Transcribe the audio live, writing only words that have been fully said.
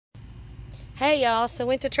Hey y'all, so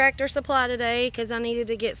went to Tractor Supply today because I needed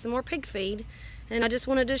to get some more pig feed, and I just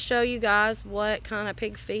wanted to show you guys what kind of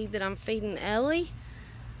pig feed that I'm feeding Ellie.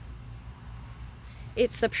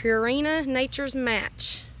 It's the Purina Nature's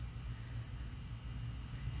Match.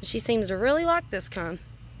 She seems to really like this kind.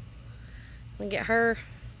 I'm gonna get her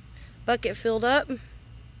bucket filled up.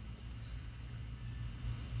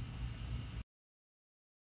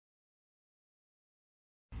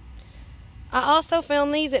 I also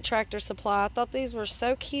found these at Tractor Supply. I thought these were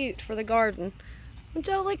so cute for the garden. Would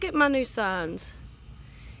y'all look at my new signs?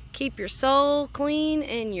 Keep your soul clean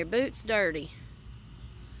and your boots dirty.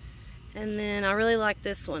 And then I really like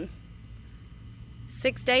this one.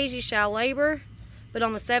 6 days you shall labor, but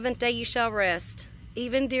on the 7th day you shall rest.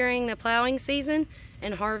 Even during the plowing season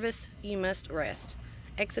and harvest you must rest.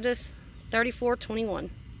 Exodus 34:21.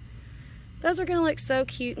 Those are gonna look so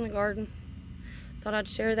cute in the garden. Thought I'd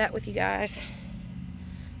share that with you guys.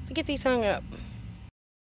 So get these hung up.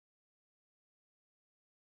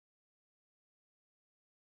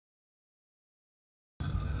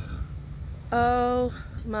 Oh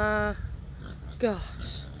my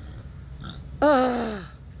gosh.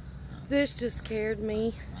 This just scared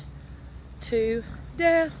me to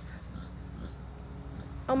death.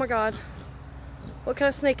 Oh my god. What kind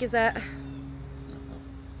of snake is that?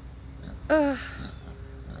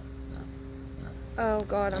 Oh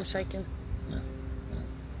god, I'm shaking.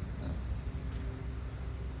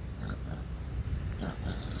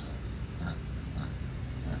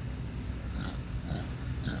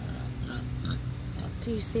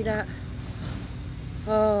 Do you see that?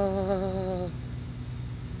 Oh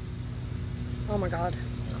my god.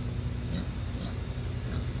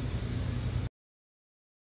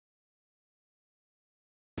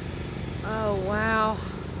 Oh wow.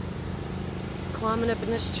 It's climbing up in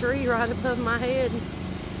this tree right above my head.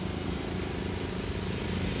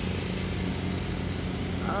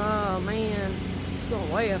 Oh man, it's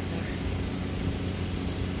going way up there.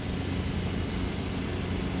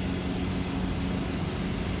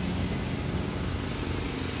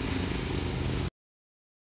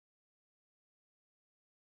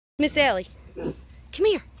 Miss Ellie, come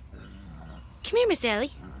here. Come here, Miss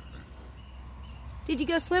Ellie. Did you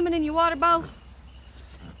go swimming in your water bowl?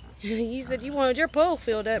 You said you wanted your pool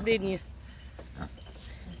filled up, didn't you?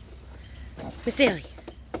 Miss Ellie,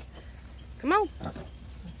 come on.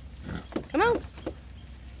 Come on.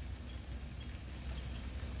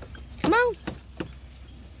 Come on.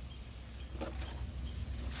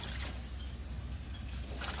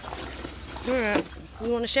 All right, you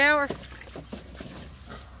want a shower?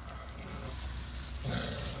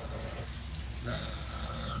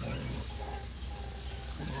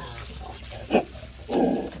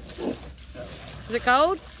 Is it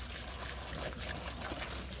cold?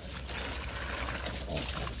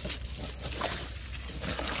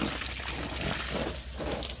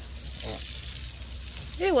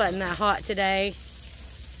 It wasn't that hot today.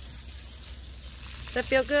 Does that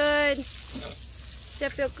feel good? Does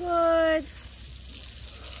that feel good?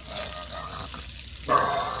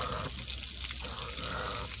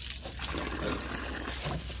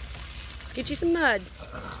 Let's get you some mud.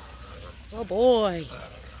 Oh boy.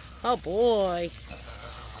 Oh boy.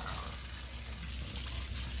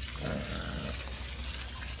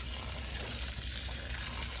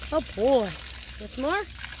 Oh boy. Want some more?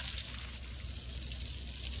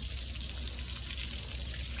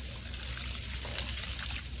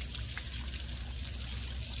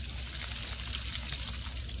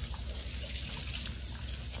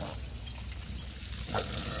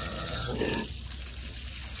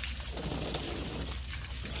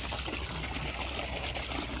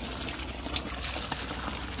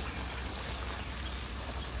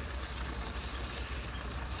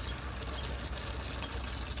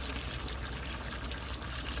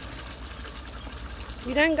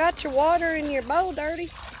 You done got your water in your bowl dirty.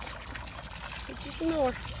 Get you some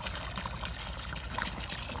more.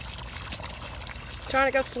 Trying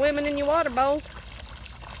to go swimming in your water bowl.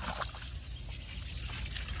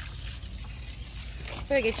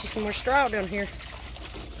 Better get you some more straw down here.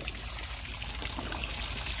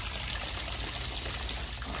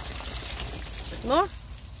 Some more?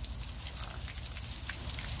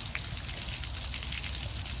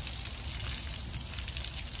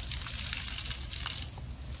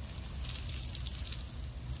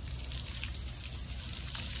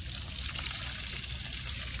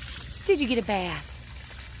 Did you get a bath?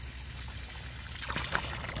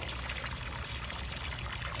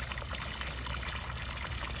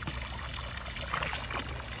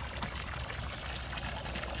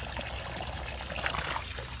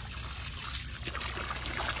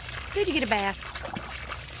 Did you get a bath?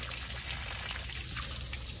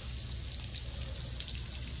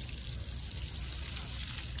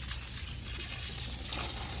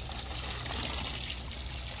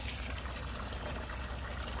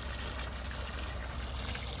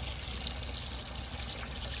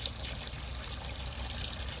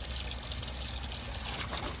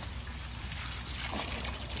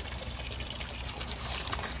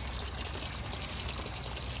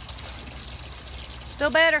 Feel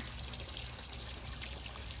better?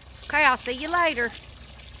 Okay, I'll see you later.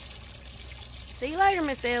 See you later,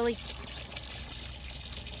 Miss Ellie.